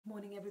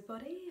Morning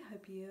everybody,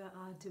 hope you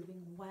are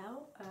doing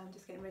well.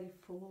 Just getting ready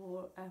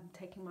for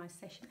taking my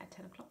session at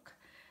 10 o'clock,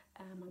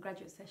 my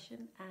graduate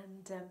session,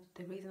 and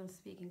the reason I'm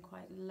speaking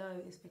quite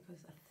low is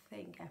because I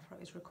think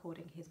Farah is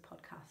recording his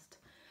podcast,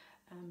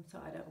 so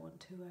I don't want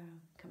to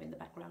come in the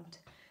background.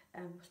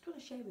 I just want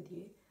to share with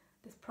you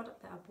this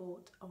product that I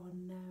bought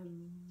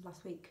on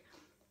last week,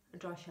 a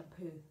dry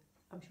shampoo.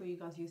 I'm sure you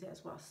guys use it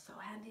as well. So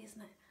handy,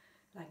 isn't it?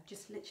 Like,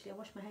 just literally, I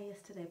washed my hair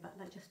yesterday, but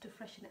like just to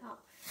freshen it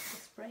up,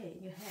 just spray it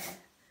in your hair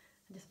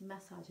and just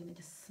massage it, and it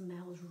just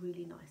smells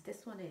really nice.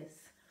 This one is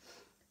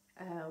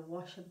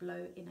wash and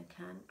blow in a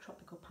can,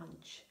 tropical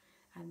punch,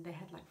 and they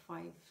had like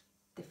 5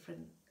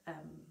 different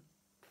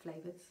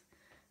flavors,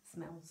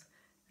 smells.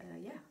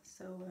 Yeah,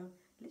 so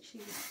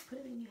literally just put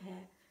it in your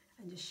hair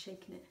and just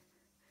shaking it.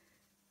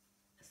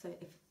 So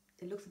if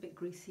it looks a bit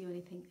greasy or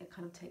anything, it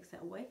kind of takes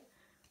that away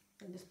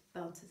and just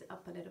bounces it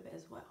up a little bit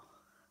as well.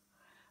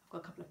 I've got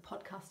a couple of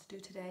podcasts to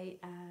do today,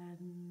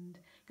 and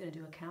going to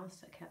do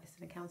accounts. It's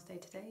an accounts day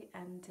today,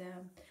 and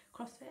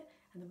CrossFit,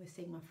 and then we're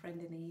seeing my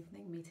friend in the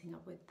evening, meeting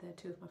up with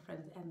 2 of my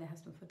friends and their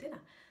husband for dinner.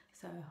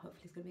 So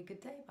hopefully it's going to be a good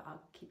day, but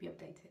I'll keep you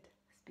updated.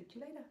 Speak to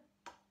you later.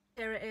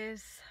 Here it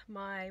is,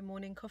 my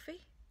morning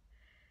coffee.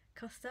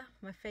 Costa,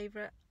 my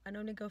favourite. I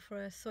normally go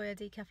for a soya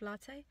decaf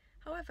latte.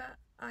 However,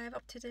 I have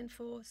opted in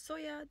for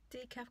soya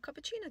decaf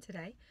cappuccino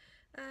today.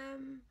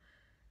 Kind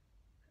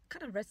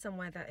of read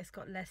somewhere that it's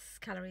got less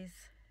calories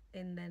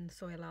in than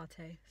soya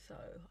latte, so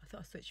I thought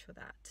I'd switch for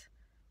that.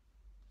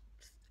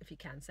 If you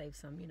can save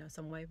some,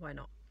 some way, why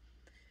not?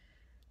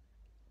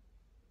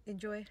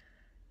 Enjoy.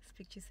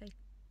 Speak to you soon.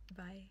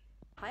 Bye.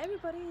 Hi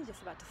everybody,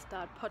 just about to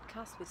start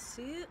podcast with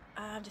Sue.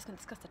 I'm just going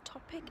to discuss the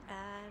topic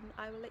and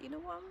I will let you know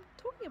what I'm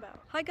talking about.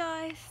 Hi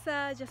guys,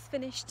 just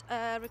finished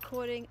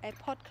recording a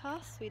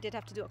podcast. We did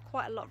have to do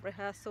quite a lot of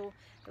rehearsal.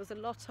 There was a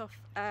lot of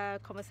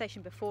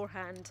conversation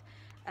beforehand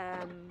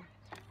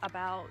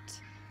about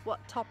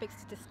what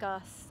topics to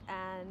discuss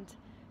and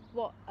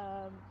what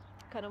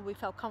kind of we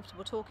felt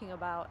comfortable talking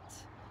about,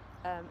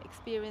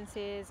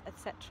 experiences,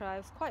 etc. It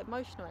was quite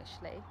emotional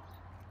actually,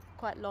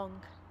 quite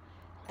long.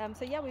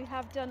 So yeah, we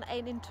have done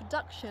an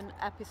introduction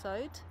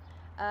episode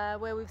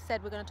where we've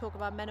said we're going to talk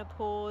about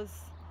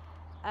menopause,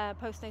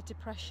 postnatal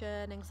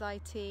depression,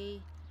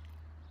 anxiety,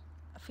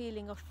 a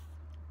feeling of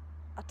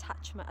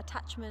attachment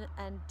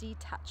and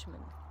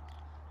detachment.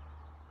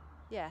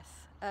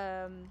 Yes,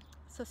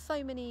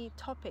 so many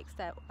topics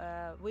that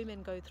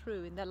women go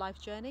through in their life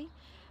journey.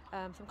 So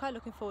I'm quite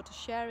looking forward to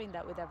sharing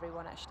that with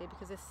everyone actually,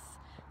 because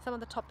some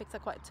of the topics are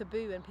quite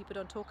taboo and people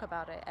don't talk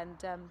about it,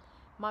 and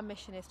my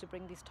mission is to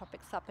bring these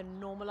topics up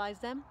and normalize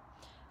them,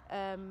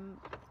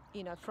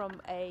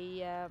 from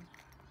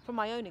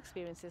my own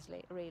experiences,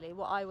 really,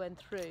 what I went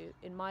through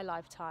in my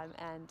lifetime,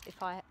 and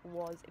if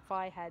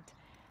I had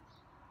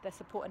the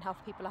support and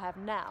health people I have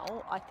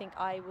now, I think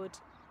I would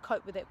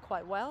cope with it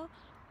quite well.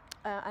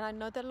 And I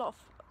know that a lot of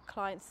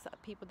clients,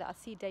 people that I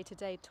see day to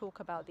day, talk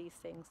about these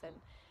things, and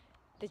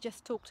they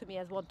just talk to me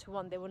as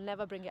one-to-one. They will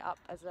never bring it up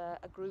as a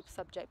group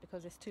subject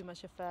because it's too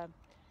much of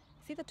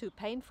it's either too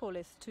painful,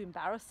 it's too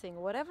embarrassing,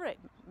 or whatever it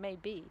may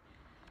be.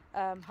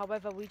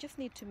 However, we just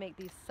need to make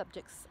these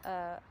subjects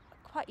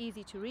quite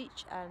easy to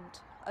reach and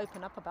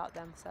open up about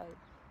them. So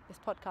this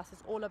podcast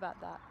is all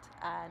about that,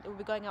 and it will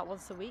be going out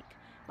once a week.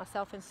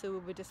 Myself and Sue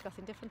will be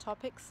discussing different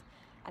topics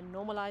and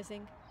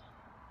normalizing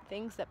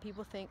things that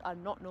people think are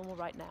not normal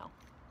right now.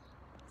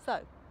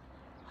 So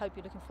hope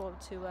you're looking forward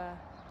to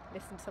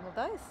listen to some of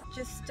those.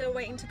 Just still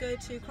waiting to go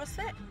to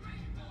CrossFit,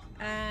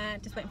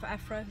 and just waiting for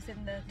Afro, who's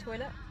in the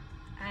toilet,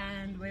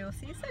 and we will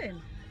see you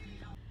soon.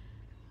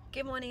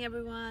 Good morning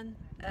everyone.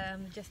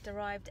 Just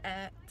arrived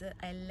at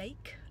a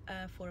lake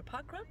for a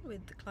park run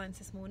with the clients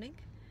this morning.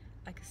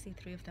 I can see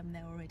 3 of them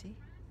there already,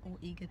 all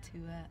eager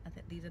to I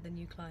think these are the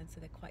new clients,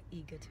 so they're quite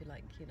eager to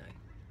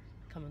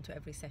come onto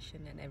every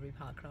session and every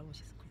park run,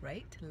 which is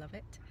great. Love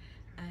it.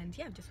 And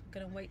yeah, I'm just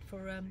gonna wait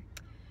for a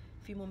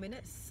few more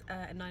minutes.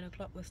 At 9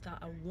 o'clock we'll start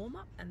our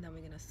warm-up, and then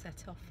we're gonna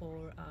set off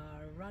for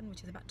our run,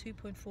 which is about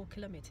 2.4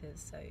 kilometers,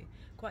 so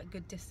quite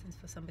good distance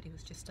for somebody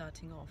who's just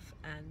starting off,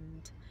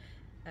 and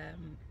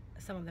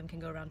some of them can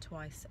go around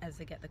twice as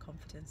they get the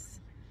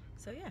confidence.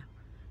 So yeah,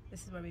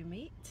 this is where we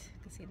meet. You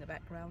can see in the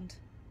background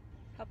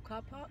Hub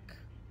Car Park,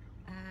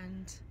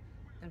 and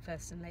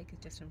Thurston Lake is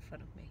just in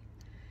front of me.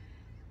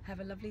 Have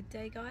a lovely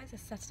day guys.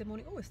 It's Saturday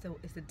morning. Oh, it's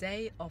the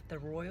day of the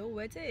royal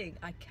wedding.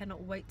 I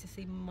cannot wait to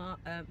see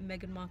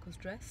Meghan Markle's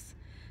dress.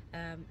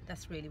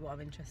 That's really what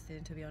I'm interested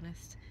in, to be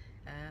honest.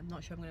 I'm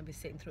not sure I'm going to be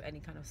sitting through any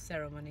kind of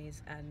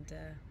ceremonies, and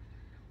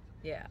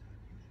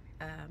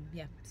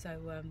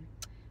so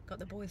got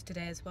the boys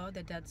today as well.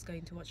 Their dad's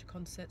going to watch a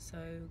concert, so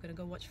we're going to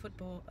go watch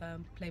football,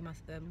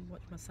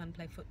 watch my son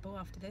play football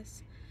after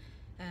this.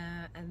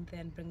 And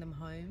then bring them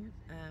home.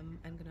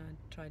 I'm gonna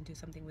try and do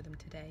something with them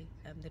today.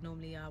 They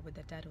normally are with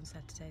their dad on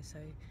Saturday, so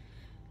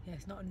yeah,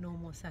 it's not a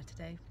normal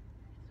Saturday.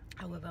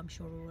 However, I'm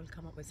sure we will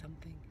come up with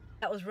something.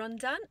 That was run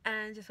done,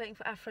 and just waiting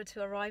for Afra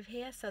to arrive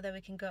here so that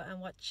we can go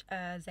and watch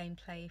Zane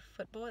play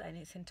football. And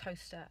it's in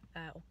Toaster.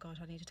 Oh God,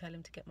 I need to tell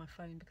him to get my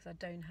phone because I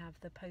don't have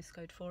the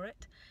postcode for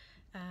it.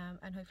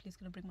 And hopefully he's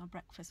going to bring my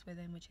breakfast with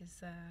him, which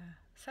is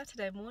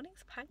Saturday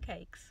mornings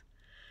pancakes,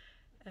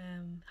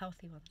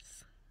 healthy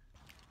ones.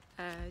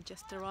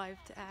 Just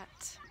arrived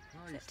at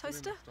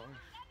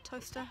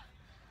Toaster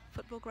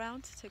football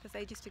ground. Took us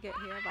ages to get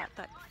here, about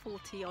like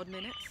 40 odd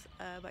minutes,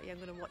 but yeah, I'm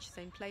going to watch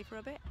Zane play for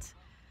a bit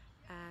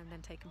and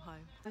then take him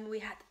home. And we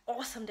had an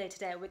awesome day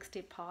today at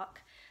Wicksteed Park.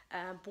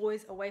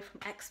 Boys away from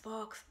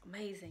Xbox,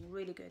 amazing,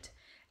 really good.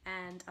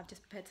 And I've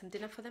just prepared some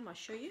dinner for them. I'll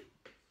show you.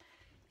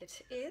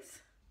 It is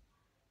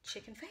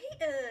chicken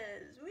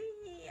fajitas.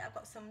 Whee! I've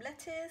got some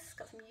lettuce,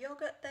 got some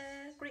yogurt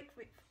there,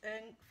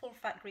 full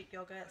fat Greek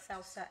yogurt,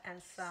 salsa,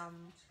 and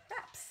some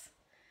wraps.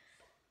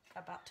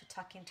 About to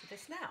tuck into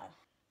this now.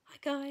 Hi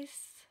guys,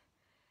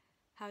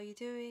 how are you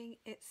doing?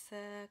 It's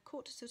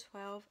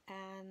 11:45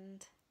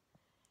 and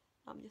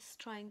I'm just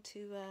trying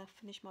to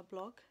finish my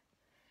blog.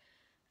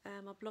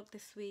 My blog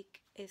this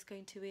week is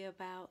going to be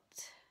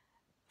about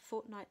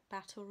Fortnite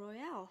Battle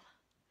Royale.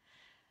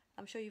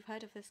 I'm sure you've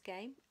heard of this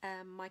game.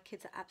 My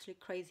kids are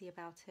absolutely crazy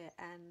about it,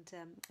 and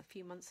a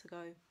few months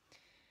ago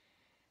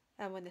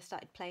when they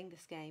started playing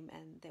this game,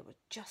 and they were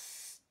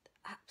just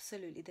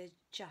absolutely, they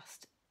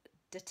just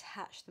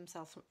detached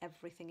themselves from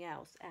everything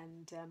else,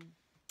 and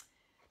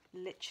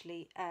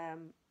literally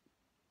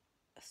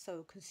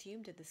so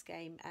consumed in this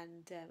game.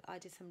 And I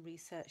did some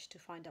research to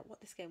find out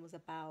what this game was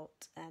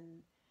about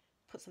and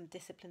put some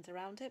disciplines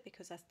around it,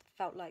 because I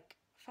felt like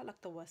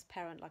the worst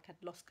parent. Like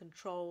I'd lost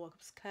control. I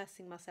was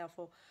cursing myself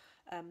for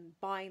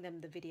buying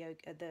them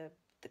the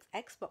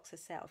Xbox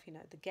itself. You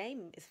know, the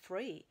game is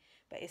free,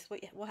 but it's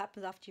what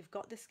happens after you've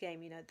got this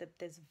game. You know,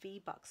 there's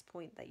V-Bucks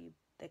point that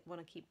they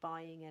want to keep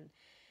buying, and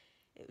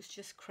it was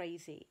just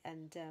crazy.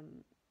 And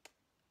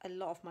a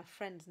lot of my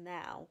friends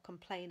now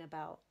complain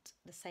about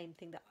the same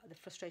thing, that the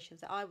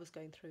frustrations that I was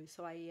going through.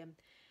 So I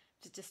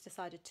just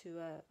decided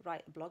to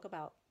write a blog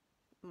about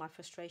my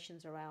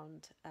frustrations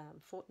around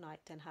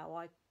Fortnite and how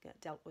I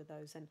dealt with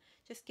those, and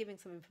just giving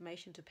some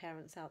information to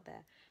parents out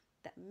there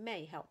that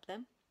may help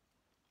them.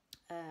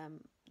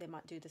 They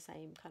might do the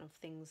same kind of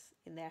things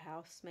in their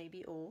house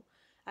maybe, or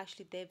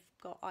actually they've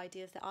got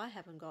ideas that I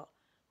haven't got,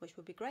 which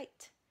would be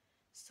great.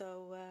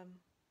 So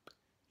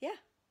yeah,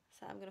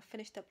 so I'm going to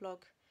finish the blog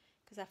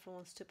because Afra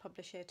wants to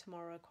publish it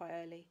tomorrow quite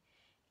early,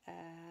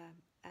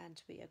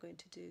 and we are going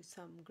to do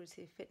some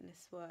gritty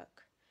fitness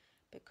work,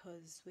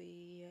 because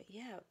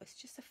yeah, it's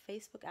just a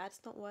Facebook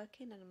ad's not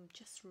working, and I'm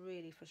just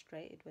really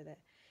frustrated with it.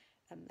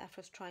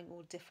 Afra's trying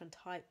all different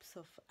types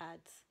of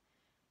ads.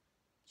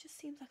 It just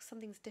seems like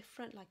something's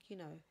different, like, you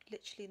know,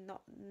 literally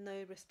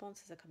no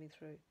responses are coming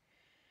through.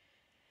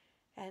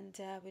 And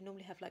we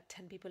normally have like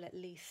 10 people at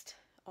least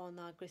on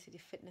our gritty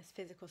fitness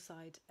physical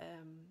side.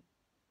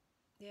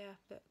 Yeah,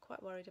 but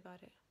quite worried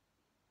about it.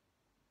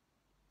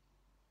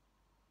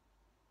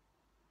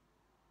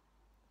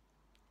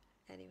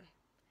 Anyway,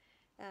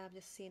 I've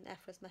just seen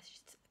Afra's message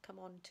come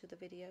on to the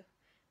video,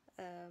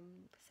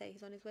 say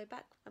he's on his way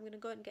back. I'm going to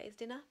go and get his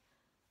dinner.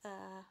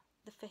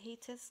 The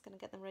fajitas, going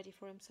to get them ready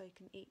for him so he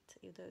can eat,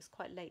 although it's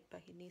quite late,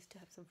 but he needs to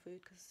have some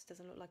food because it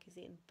doesn't look like he's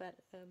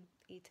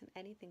eaten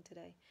anything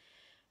today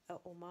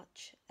or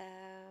much.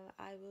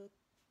 I will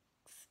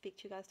speak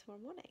to you guys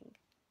tomorrow morning.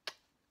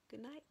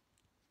 Good night.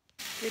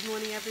 Good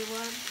morning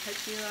everyone, hope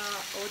you are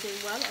all doing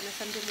well on a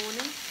Sunday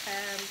morning.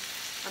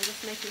 I'm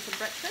just making some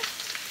breakfast,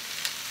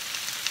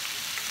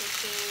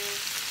 which is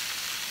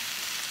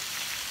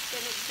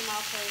spinach,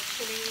 tomatoes,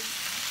 chilies,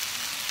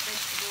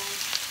 vegetables,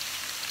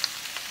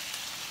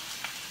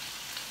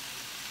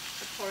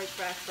 the porridge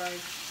for Afro.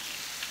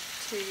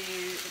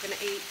 We're going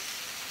to eat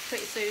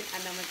pretty soon, and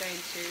then we're going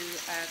to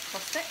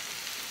CrossFit,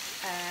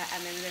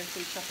 and then we're going to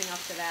do shopping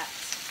after that.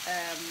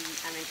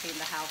 And then clean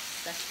the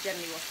house. That's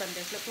generally what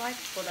Sundays look like,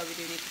 although we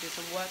do need to do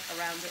some work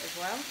around it as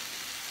well,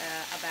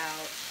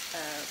 about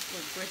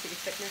with gritty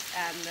fitness.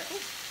 And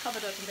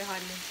cupboard open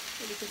behind me,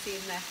 and you can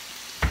see in there.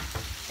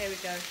 Here we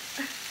go.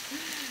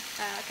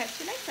 I'll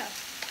catch you later.